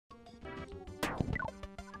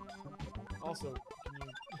Also,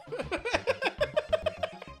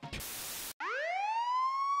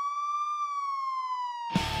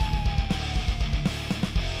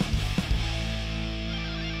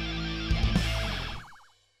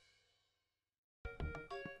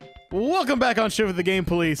 welcome back on Shift with the Game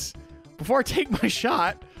Police. Before I take my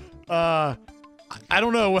shot, I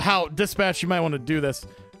don't know how Dispatch you might want to do this.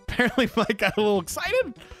 Apparently Mike got a little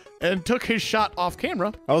excited and took his shot off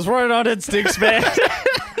camera. I was running on instincts, man.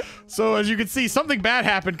 So as you can see, something bad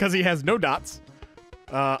happened because he has no dots.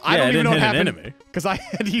 I don't even know what happened because I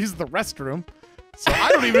had to use the restroom. So I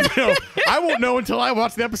don't even know. I won't know until I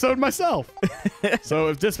watch the episode myself. So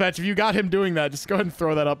if Dispatch, if you got him doing that, just go ahead and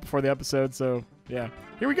throw that up before the episode. So yeah,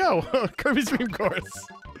 here we go. Kirby's Dream Course.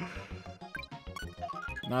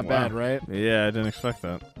 Not bad, right? Yeah, I didn't expect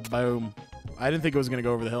that. Boom. I didn't think it was going to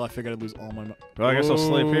go over the hill. I figured I'd lose all my money. Well, I guess I'll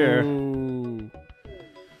sleep here.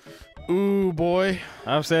 Ooh, boy.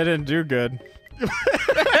 Obviously, I didn't do good.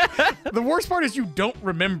 The worst part is you don't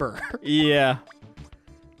remember. Yeah.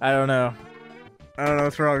 I don't know. I don't know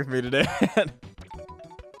what's wrong with me today.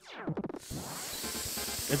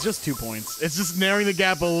 It's just 2 points. It's just narrowing the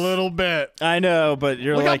gap a little bit. I know, but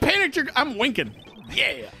you're Look like... how panicked I'm winking.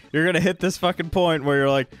 Yeah. You're gonna hit this fucking point where you're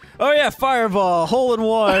like, oh yeah, fireball, hole in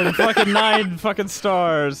one, fucking 9 fucking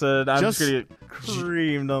stars, and I'm just gonna get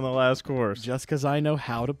creamed on the last course. Just because I know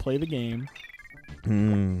how to play the game.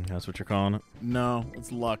 That's what you're calling it? No,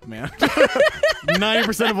 it's luck, man.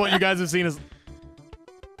 90% of what you guys have seen is...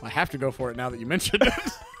 I have to go for it now that you mentioned it.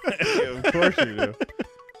 Of course you do.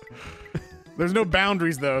 There's no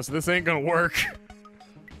boundaries, though, so this ain't gonna work.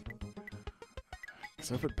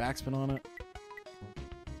 So I put backspin on it.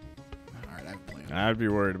 Alright, I have a plan. I'd be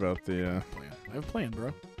worried about the, I have a plan,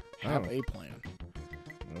 bro. I have a plan.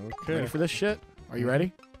 Okay. Ready for this shit? Are you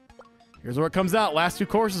ready? Here's where it comes out. Last 2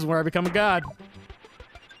 courses where I become a god.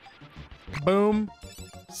 Boom.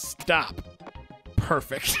 Stop.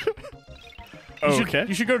 Perfect. Okay.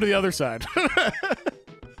 You should go to the other side. I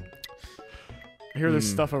hear there's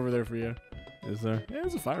stuff over there for you. Is there? Yeah,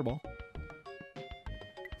 there's a fireball.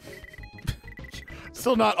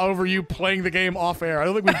 Still not over you playing the game off air. I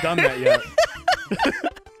don't think we've done that yet.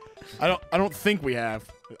 I don't think we have.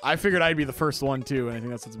 I figured I'd be the first one too, and I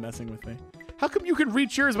think that's what's messing with me. How come you could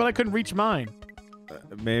reach yours, but I couldn't reach mine?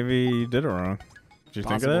 Maybe you did it wrong. Did you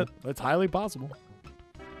think of that? That's highly possible.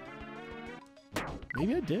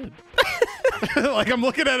 Maybe I did. Like, I'm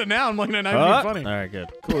looking at it now. I'm looking at it now. It's funny. All right, good.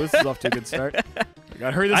 Cool. This is off to a good start. I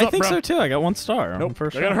gotta hurry this up, bro. I think so too. I got 1 star. Nope.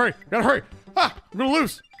 First I gotta hurry. Gotta hurry. Ah, I'm gonna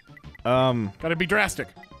lose. Gotta be drastic.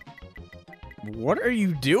 What are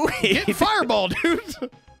you doing? Get fireball, dude.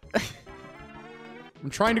 I'm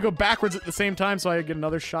trying to go backwards at the same time so I get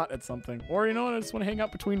another shot at something. Or, you know what? I just want to hang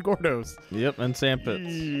out between Gordos. Yep, and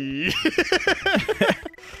sandpits.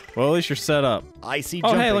 Well, at least you're set up. I see.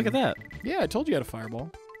 Oh, hey, look at that. Yeah, I told you I had a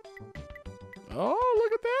fireball. Oh,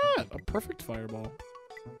 look at that. A perfect fireball.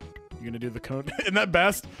 You gonna do the cone? Isn't that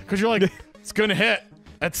best? Because you're like, it's gonna hit.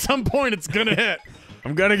 At some point, it's gonna hit.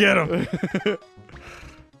 I'm gonna get him.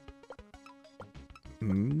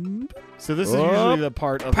 So this is usually the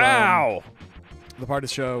part of pow. The part of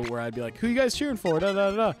the show where I'd be like, who you guys cheering for? Da,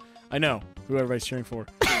 da, da. I know who everybody's cheering for.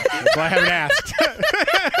 That's why I haven't asked.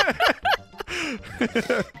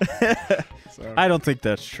 So, I don't think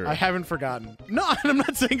that's true. I haven't forgotten. No, I'm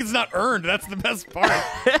not saying it's not earned. That's the best part.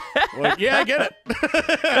 Like, yeah, I get it.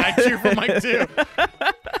 I cheer for Mike too.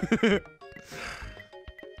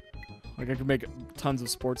 Like, I could make tons of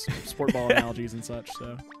sport ball analogies and such,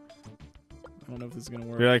 so I don't know if this is gonna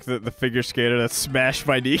work. You're like the figure skater that smashed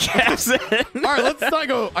my kneecaps in. All right, let's not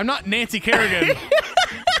go. I'm not Nancy Kerrigan.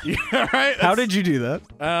 Yeah, all right. How did you do that?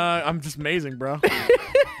 I'm just amazing, bro.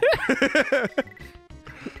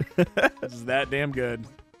 This is that damn good.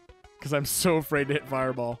 Because I'm so afraid to hit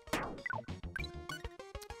fireball.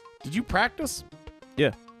 Did you practice?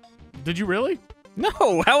 Yeah. Did you really?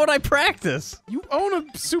 No, how would I practice? You own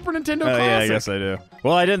a Super Nintendo Classic. Yeah, I guess I do.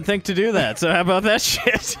 Well, I didn't think to do that, so how about that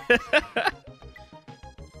shit?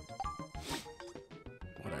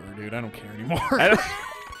 Whatever, dude. I don't care anymore. I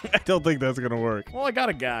don't think that's gonna work. Well, I got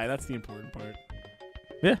a guy. That's the important part.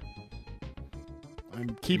 Yeah.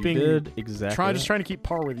 I'm keeping... Just trying to keep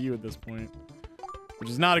par with you at this point. Which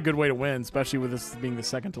is not a good way to win, especially with this being the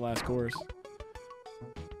second to last course.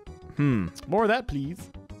 More of that, please.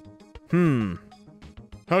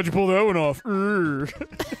 How'd you pull that one off?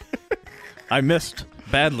 I missed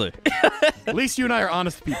badly. At least you and I are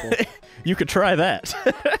honest people. You could try that.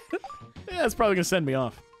 Yeah, it's probably gonna send me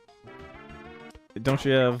off. Don't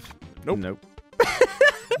you have... Nope. Nope.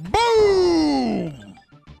 Boom!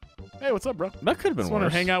 Hey, Hey, what's up, bro? That could have been Just worse.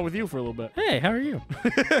 want to hang out with you for a little bit. Hey, how are you?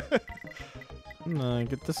 I'm gonna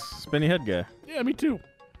get this spinny head guy. Yeah, me too.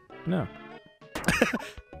 No.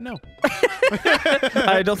 No.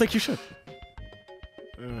 I don't think you should.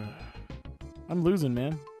 I'm losing,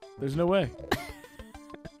 man. There's no way.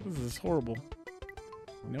 This is horrible.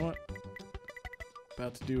 You know what?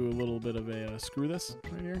 About to do a little bit of a screw this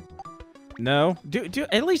right here. No. Do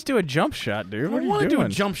at least do a jump shot, dude. What are you doing? I want to do a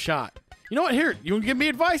jump shot. You know what? Here, you want to give me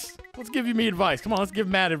advice? Let's give you me advice. Come on, let's give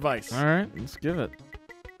Matt advice. All right, let's give it.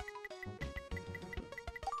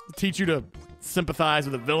 Teach you to sympathize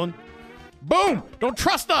with a villain. Boom! Don't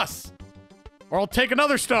trust us, or I'll take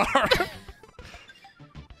another star. I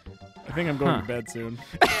think I'm going to bed soon.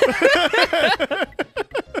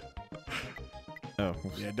 Oh.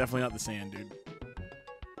 Yeah, definitely not the sand, dude.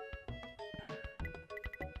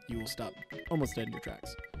 You will stop almost dead in your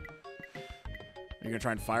tracks. Are you going to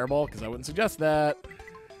try and fireball? Because I wouldn't suggest that.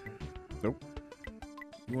 Nope.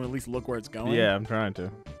 You want to at least look where it's going? Yeah, I'm trying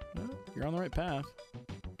to. Well, you're on the right path.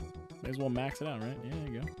 May as well max it out, right? Yeah,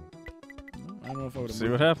 there you go. Well, I don't know if I would have See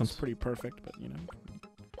what happens. It's pretty perfect, but you know.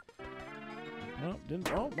 Well,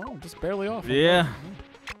 didn't. Oh, well, just barely off. Yeah.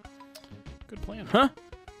 Good plan. Huh?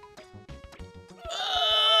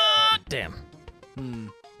 Damn.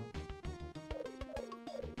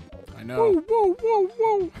 I know. Whoa, whoa,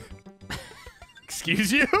 whoa.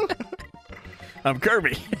 Excuse you? I'm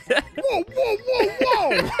Kirby. Whoa, whoa, whoa,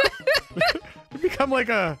 whoa! You become like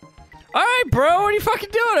a... All right, bro. What are you fucking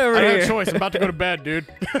doing over I here? have no choice. I'm about to go to bed, dude.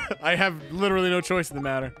 I have literally no choice in the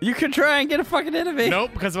matter. You can try and get a fucking enemy.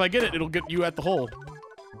 Nope, because if I get it, it'll get you at the hole.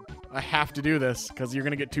 I have to do this, because you're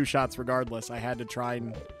going to get 2 shots regardless. I had to try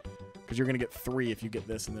and... Because you're going to get 3 if you get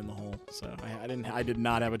this and then the hole. So I did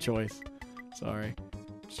not have a choice. Sorry.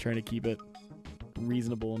 Just trying to keep it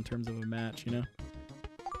reasonable in terms of a match, you know?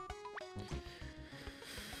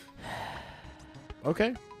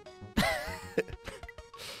 Okay.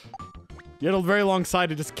 You had a very long side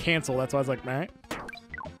to just cancel. That's why I was like, all right.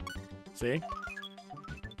 See?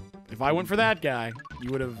 If I went for that guy,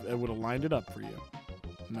 it would have lined it up for you.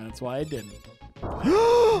 And that's why I didn't.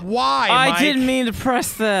 Why, Mike? I didn't mean to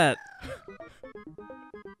press that.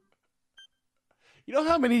 You know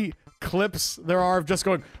how many clips there are of just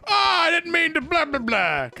going, I didn't mean to blah, blah,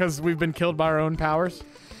 blah, because we've been killed by our own powers?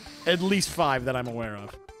 At least 5 that I'm aware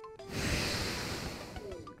of.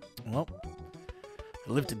 Well,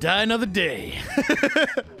 I live to die another day.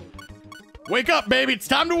 Wake up, baby. It's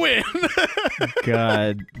time to win.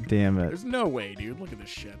 God damn it. There's no way, dude. Look at this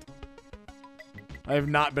shit. I have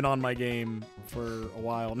not been on my game for a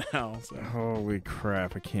while now. So. Holy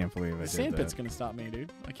crap. I can't believe I did that. Sandpit's going to stop me,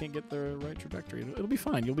 dude. I can't get the right trajectory. It'll be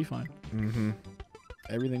fine. You'll be fine. Mm-hmm.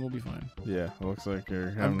 Everything will be fine. Yeah, it looks like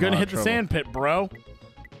you're having I'm going to hit the trouble. sandpit, bro.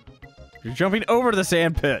 You're jumping over the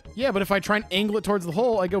sand pit. Yeah, but if I try and angle it towards the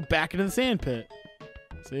hole, I go back into the sand pit.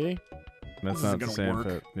 See? That's This not isn't the gonna sand work.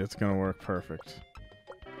 pit. It's going to work perfect.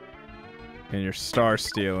 And you're star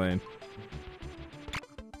stealing.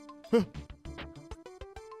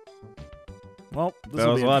 Well, this That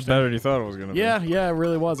will was be a lot interesting. better than you thought it was going to be. Yeah, it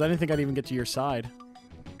really was. I didn't think I'd even get to your side.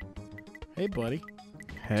 Hey, buddy.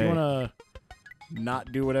 Hey. Do you want to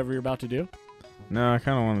not do whatever you're about to do? No, I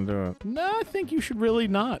kind of want to do it. No, I think you should really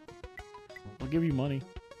not. I'll give you money.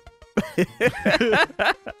 It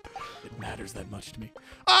matters that much to me.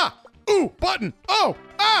 Ah! Ooh! Button! Oh!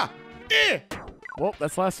 Ah! Eh! Well,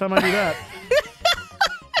 that's the last time I do that.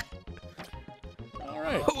 All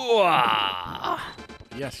right.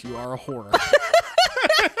 Yes, you are a whore.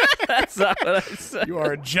 That's not what I said. You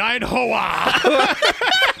are a giant hoa!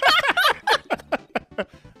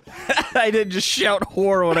 I didn't just shout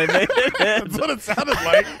whore when I made it. That's what it sounded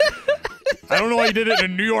like. I don't know why you did it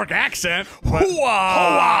in a New York accent. But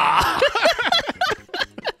Hoa!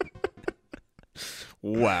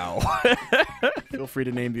 Wow. feel free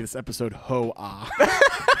to name this episode Ho-Ah.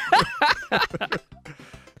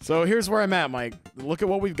 So here's where I'm at, Mike. Look at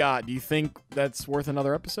what we've got. Do you think that's worth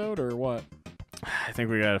another episode or what? I think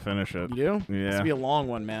we gotta finish it. You do? Yeah. It's gonna be a long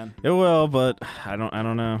one, man. It will, but I don't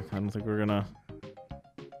know. I don't think we're gonna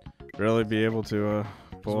really be able to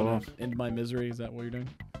pull it off. End my misery. Is that what you're doing?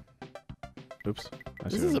 Oops.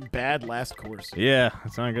 This is a bad last course. Yeah,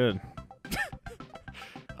 it's not good.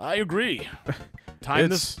 I agree. Time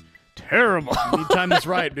It's this. terrible. You need to time this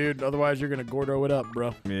right, dude. Otherwise, you're gonna Gordo it up,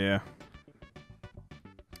 bro. Yeah.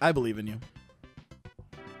 I believe in you.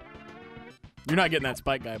 You're not getting that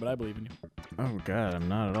spike guy, but I believe in you. Oh god, I'm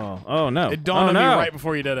not at all. Oh no. It dawned oh, on no. me right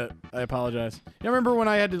before you did it. I apologize. You remember when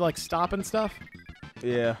I had to like stop and stuff?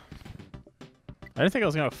 Yeah. I didn't think I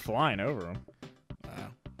was gonna flying over him.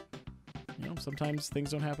 Wow. You know, sometimes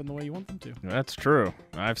things don't happen the way you want them to. That's true.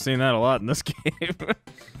 I've seen that a lot in this game.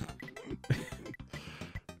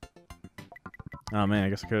 Oh man, I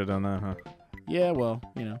guess I could have done that, huh? Yeah, well,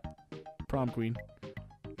 you know, prom queen.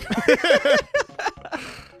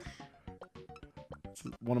 It's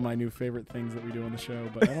one of my new favorite things that we do on the show,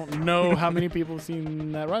 but I don't know how many people have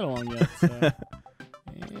seen that ride along yet. So.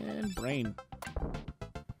 And brain.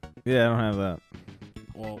 Yeah, I don't have that.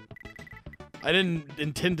 Well, I didn't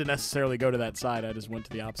intend to necessarily go to that side. I just went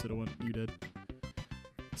to the opposite of what you did.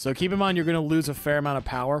 So keep in mind, you're going to lose a fair amount of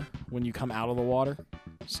power when you come out of the water.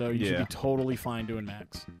 So you should be totally fine doing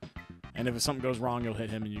max. And if something goes wrong, you'll hit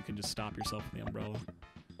him and you can just stop yourself with the umbrella.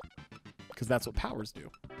 Because that's what powers do.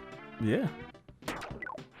 Yeah.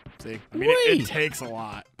 See? I mean, it takes a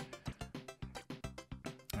lot.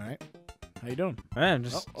 All right. How you doing? I'm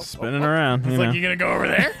just spinning around. It's like, you going to go over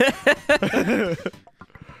there?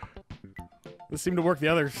 This seemed to work the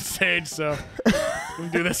other stage, so we'll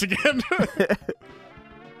do this again.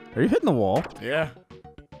 Are you hitting the wall? Yeah.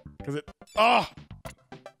 Because it... Oh!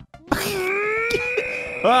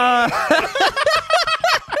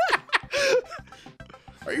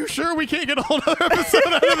 Are you sure we can't get a whole other episode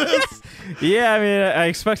out of this? Yeah, I mean, I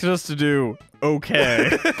expected us to do okay.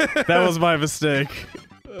 That was my mistake.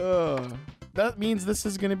 That means this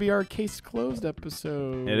is going to be our case closed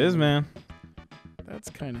episode. It is, man. That's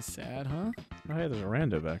kind of sad, huh? Oh, hey, there's a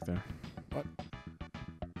rando back there. What?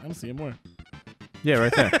 I don't see him. Where? Yeah,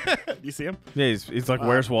 right there. You see him? Yeah, he's like,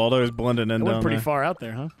 where's Waldo? He's blending in down there. Went pretty far out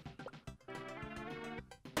there, huh?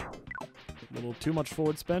 A little too much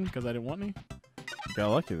forward spin because I didn't want any. Got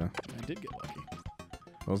lucky, though. I did get lucky.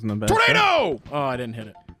 Wasn't a bad tornado! Shot. Oh, I didn't hit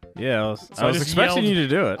it. Yeah, I was expecting you to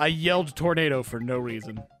do it. I yelled tornado for no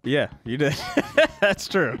reason. Yeah, you did. That's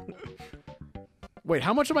true. Wait,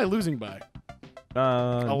 how much am I losing by?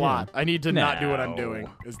 A lot. I need to not do what I'm doing,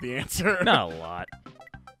 is the answer. Not a lot.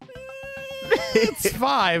 It's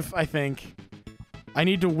 5, I think. I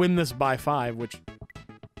need to win this by 5, which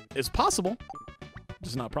is possible.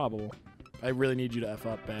 Just not probable. I really need you to F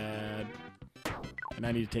up bad. And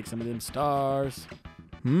I need to take some of them stars.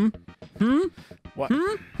 What?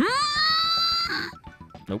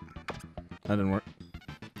 Nope. That didn't work.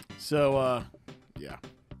 So, yeah.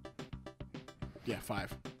 Yeah,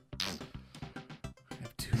 5. I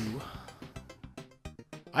have 2.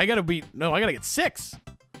 I gotta beat... No, I gotta get 6.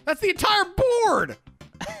 That's the entire board!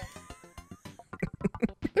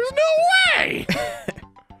 There's no way!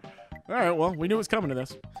 Alright, well, we knew it was coming to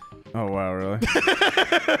this. Oh, wow, really?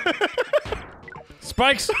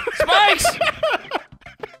 Spikes! Spikes!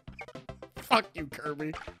 Fuck you,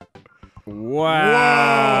 Kirby.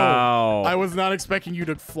 Wow. Whoa. I was not expecting you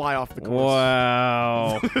to fly off the course.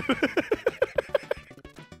 Wow.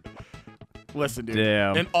 Listen, dude.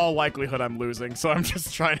 Damn. In all likelihood, I'm losing, so I'm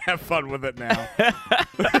just trying to have fun with it now.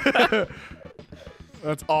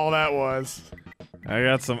 That's all that was. I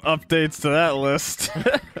got some updates to that list.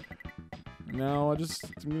 No, I'm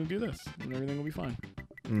gonna do this, and everything will be fine.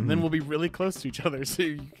 And then we'll be really close to each other, so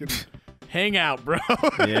you can hang out, bro.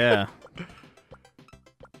 Yeah.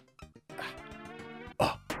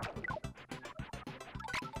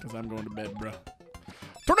 Because I'm going to bed, bro.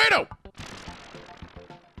 Tornado!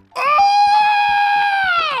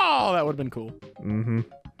 Oh, that would have been cool.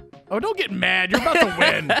 Oh, don't get mad. You're about to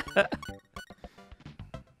win.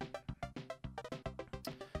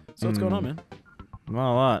 So what's going on, man?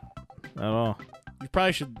 Not a lot. At all. You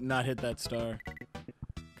probably should not hit that star.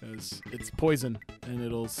 Because it's poison, and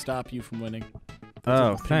it'll stop you from winning.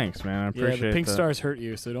 Oh, thanks, man. I appreciate Yeah, the pink that. stars hurt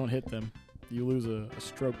you, so don't hit them. You lose a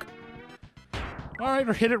stroke. All right,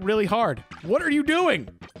 or hit it really hard. What are you doing?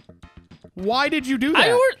 Why did you do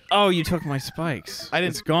that? Oh, you took my spikes.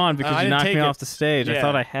 It's gone because you knocked me off the stage. Yeah. I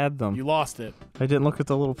thought I had them. You lost it. I didn't look at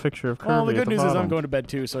the little picture of Kirby. Well, the good news is bottom. I'm going to bed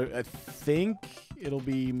too, so I think it'll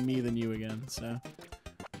be me than you again. So,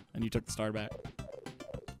 and you took the star back.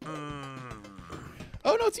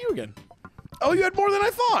 Oh no, it's you again. Oh, you had more than I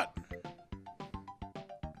thought.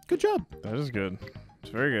 Good job. That is good.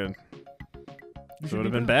 It's very good. It would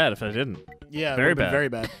have been bad if I didn't. Yeah, very bad. Very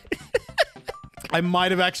bad. I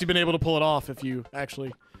might have actually been able to pull it off if you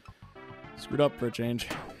actually screwed up for a change.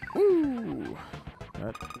 Woo!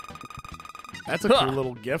 That's a cool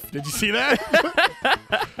little gif. Did you see that?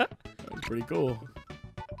 That was pretty cool.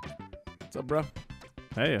 What's up, bro?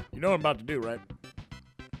 Hey. You know what I'm about to do, right?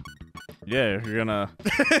 Yeah, you're gonna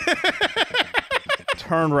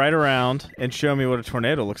turn right around and show me what a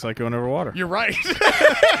tornado looks like going over water. You're right.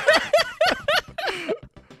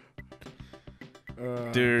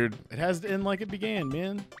 Dude. It has to end like it began,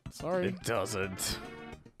 man. Sorry. It doesn't.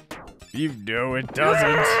 You know it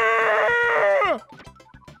doesn't.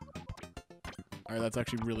 All right, that's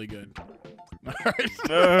actually really good. All right.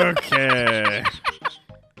 Okay.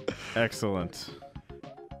 Excellent.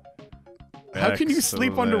 How can you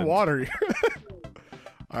sleep underwater?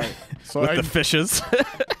 All right. So with the fishes.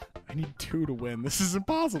 I need 2 to win. This is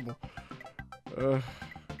impossible.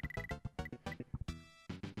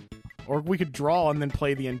 Or we could draw and then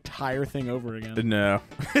play the entire thing over again. No.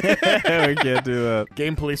 We can't do that.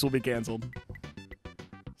 Game Police will be canceled.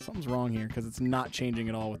 Something's wrong here because it's not changing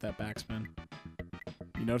at all with that backspin.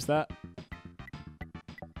 You notice that?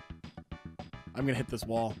 I'm going to hit this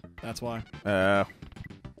wall. That's why.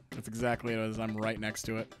 That's exactly what it is. I'm right next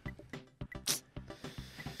to it.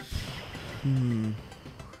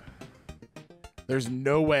 There's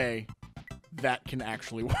no way that can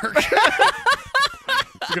actually work.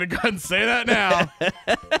 I'm going to go ahead and say that now.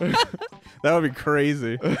 That would be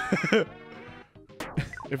crazy.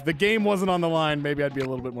 If the game wasn't on the line, maybe I'd be a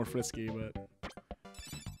little bit more frisky, but...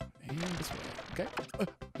 And this way. Okay.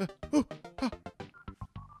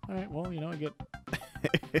 Alright, well, you know, I get...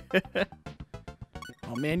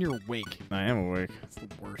 Oh, man, you're awake. I am awake. That's the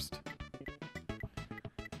worst.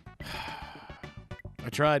 I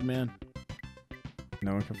tried, man.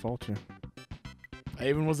 No one can fault you. I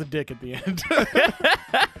even was a dick at the end.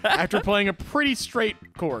 After playing a pretty straight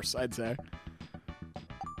course, I'd say.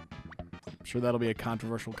 I'm sure that'll be a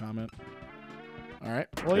controversial comment. All right.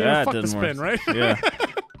 Well, yeah, fuck the spin, right? Yeah,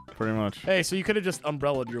 pretty much. Hey, so you could have just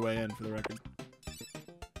umbrellaed your way in, for the record.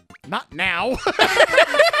 Not now.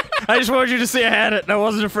 I just wanted you to see I had it, and I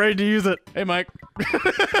wasn't afraid to use it. Hey, Mike.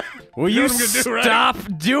 Will you stop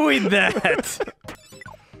doing that?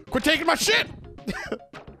 Quit taking my shit!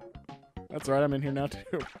 That's right, I'm in here now,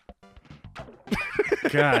 too.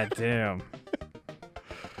 God damn.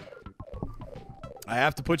 I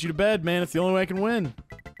have to put you to bed, man. It's the only way I can win.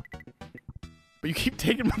 But you keep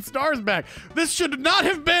taking my stars back. This should not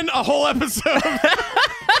have been a whole episode.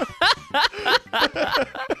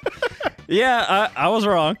 Yeah, I was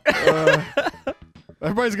wrong.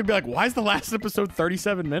 Everybody's going to be like, why is the last episode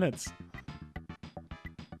 37 minutes?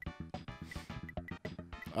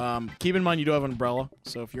 Keep in mind you do have an umbrella,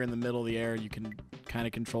 so if you're in the middle of the air, you can kind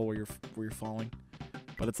of control where you're falling.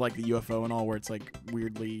 But it's like the UFO and all, where it's like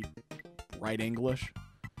weirdly right angle-ish.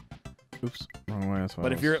 Oops, wrong way.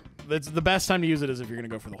 But if it's the best time to use it is if you're gonna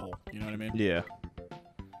go for the hole. You know what I mean? Yeah.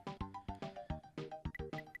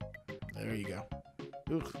 There you go.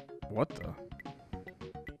 Ugh. What the?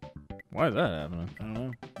 Why is that happening? I don't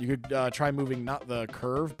know. You could try moving not the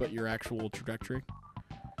curve, but your actual trajectory.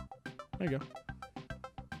 There you go.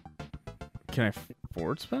 Can I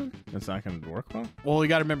forward spin? It's not going to work well? Well, you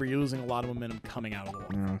got to remember, you're losing a lot of momentum coming out of the wall.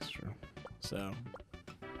 Yeah, that's true. So.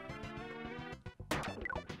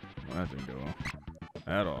 Well, that didn't go well.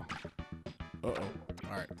 At all. Uh-oh.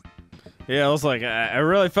 All right. Yeah, I was like, I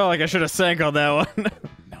really felt like I should have sank on that one.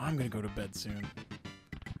 Now I'm going to go to bed soon.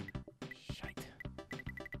 Shite.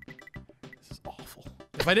 This is awful.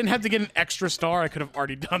 If I didn't have to get an extra star, I could have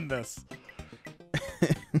already done this.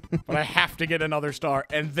 But I have to get another star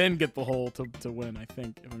and then get the hole to win, I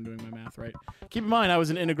think, if I'm doing my math right. Keep in mind, I was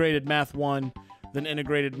in integrated math 1, then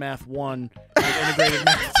integrated math 1, then integrated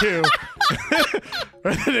math 2,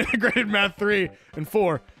 or then integrated math 3 and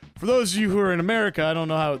 4. For those of you who are in America, I don't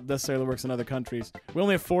know how it necessarily works in other countries. We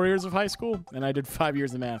only have 4 years of high school, and I did 5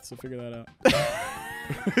 years of math, so figure that out.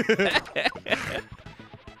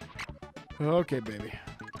 Okay, baby.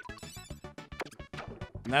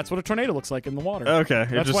 And that's what a tornado looks like in the water. Okay.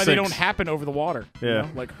 That's why they don't happen over the water. Yeah. You know?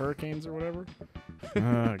 Like hurricanes or whatever.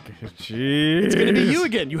 Oh, jeez. It's going to be you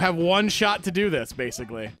again. You have one shot to do this,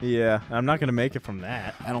 basically. Yeah, I'm not going to make it from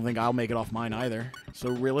that. I don't think I'll make it off mine either.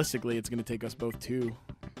 So realistically, it's going to take us both 2.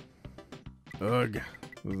 Ugh.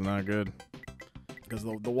 This is not good. Because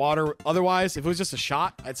the water, otherwise, if it was just a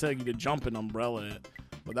shot, I'd say you could jump and umbrella it.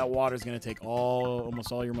 But that water is going to take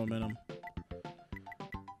almost all your momentum.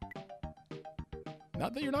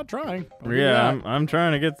 Not that you're not trying. Yeah, I'm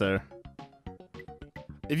trying to get there.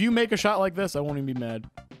 If you make a shot like this, I won't even be mad.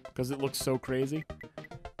 Because it looks so crazy.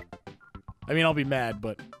 I mean, I'll be mad,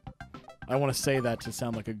 but I want to say that to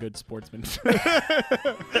sound like a good sportsman.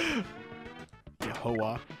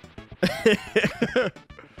 Yehoah.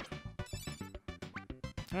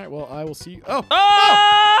 Alright, well, I will see you. Oh!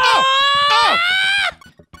 Oh! Oh!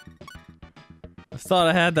 I thought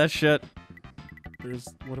I had that shit.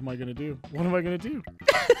 What am I gonna do? What am I gonna do?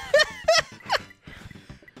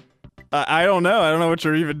 I don't know. I don't know what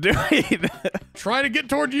you're even doing. Try to get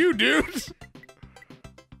toward you, dude. It's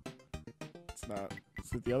not.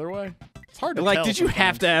 Is it the other way? It's hard to tell. Did you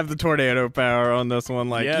have to have the tornado power on this one?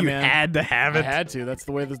 Like, yeah, you man. had to have it? I had to. That's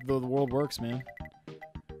the way the world works, man.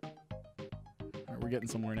 All right, we're getting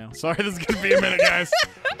somewhere now. Sorry, this is gonna be a minute, guys.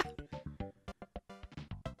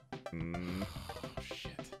 Mm. Oh,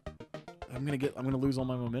 shit. I'm gonna lose all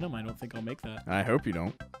my momentum. I don't think I'll make that. I hope you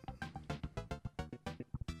don't.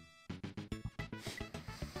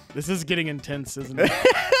 This is getting intense, isn't it?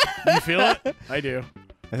 You feel it? I do.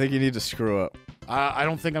 I think you need to screw up. I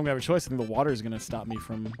don't think I'm gonna have a choice. I think the water is gonna stop me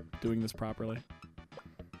from doing this properly.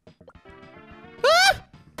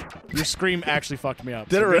 Your scream actually fucked me up.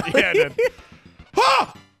 Did it really? Yeah, it did.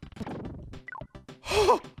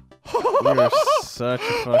 You're such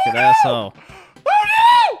a fucking asshole.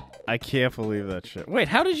 Oh no! I can't believe that shit. Wait,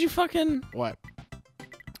 how did you fucking... What?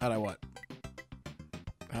 How'd I what?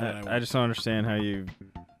 How did I what? I just don't understand how you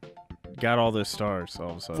got all those stars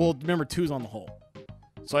all of a sudden. Well, remember, 2's on the hole.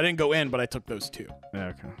 So I didn't go in, but I took those 2.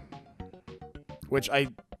 Yeah, okay. Which I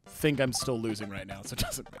think I'm still losing right now, so it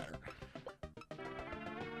doesn't matter.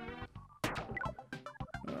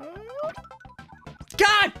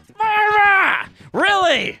 God!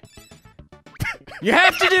 Really? You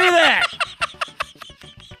have to do that!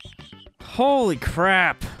 Holy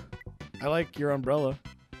crap. I like your umbrella.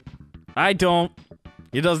 I don't.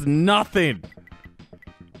 It does nothing.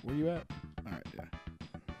 Where you at? Alright, yeah.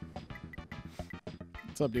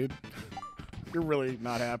 What's up, dude? You're really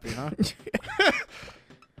not happy, huh?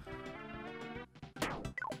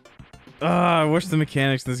 I wish the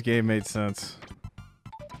mechanics in this game made sense.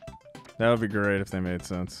 That would be great if they made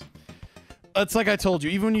sense. It's like I told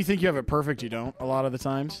you, even when you think you have it perfect, you don't, a lot of the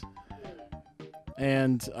times.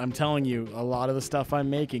 And I'm telling you, a lot of the stuff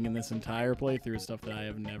I'm making in this entire playthrough is stuff that I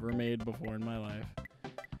have never made before in my life.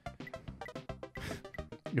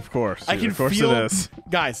 Of course. I can of course feel, it is.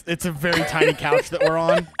 Guys, it's a very tiny couch that we're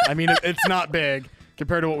on. I mean, it's not big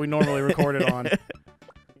compared to what we normally record it on.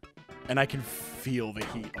 And I can feel the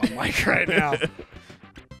heat on Mike right now.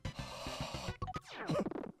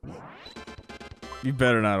 You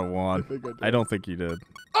better not have won. I don't think you did.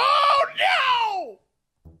 Oh no!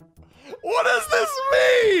 What does this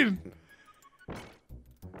mean?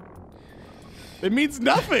 It means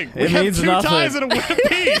nothing. We have 2 ties and a win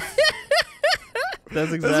apiece.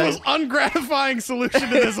 That's exactly. This is the most ungratifying solution to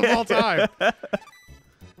this of all time.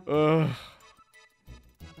 You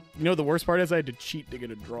know what the worst part is? I had to cheat to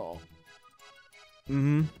get a draw.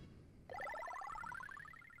 Mm-hmm.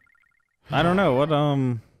 I don't know. What,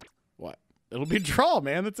 What? It'll be a draw,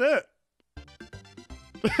 man. That's it.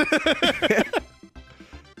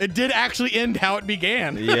 It did actually end how it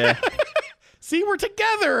began. Yeah. See, we're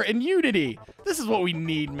together in unity. This is what we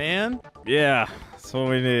need, man. Yeah, that's what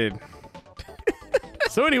we need.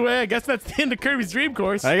 So anyway, I guess that's the end of Kirby's Dream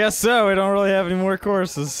Course. I guess so. We don't really have any more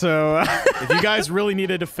courses, so... If you guys really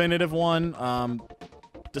need a definitive one,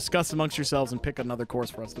 discuss amongst yourselves and pick another course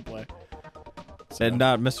for us to play. So. And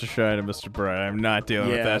not Mr. Shine and Mr. Bright. I'm not dealing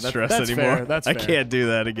with that stress that's anymore. Fair, that's I fair. can't do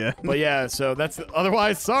that again. But yeah, so that's...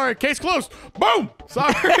 Otherwise, sorry. Case closed. Boom!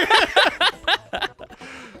 Sorry.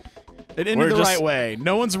 It ended the right way.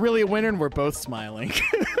 No one's really a winner, and we're both smiling.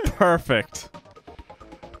 Perfect.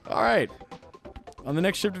 All right. On the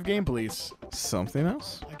next shift of game, please. Something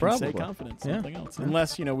else? I can Probably. say confidence. Yeah. Something else.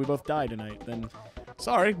 Unless, you know, we both die tonight, then...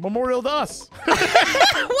 Sorry. Memorial to us. What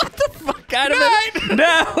the fuck out of it? No,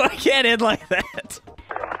 I can't end like that.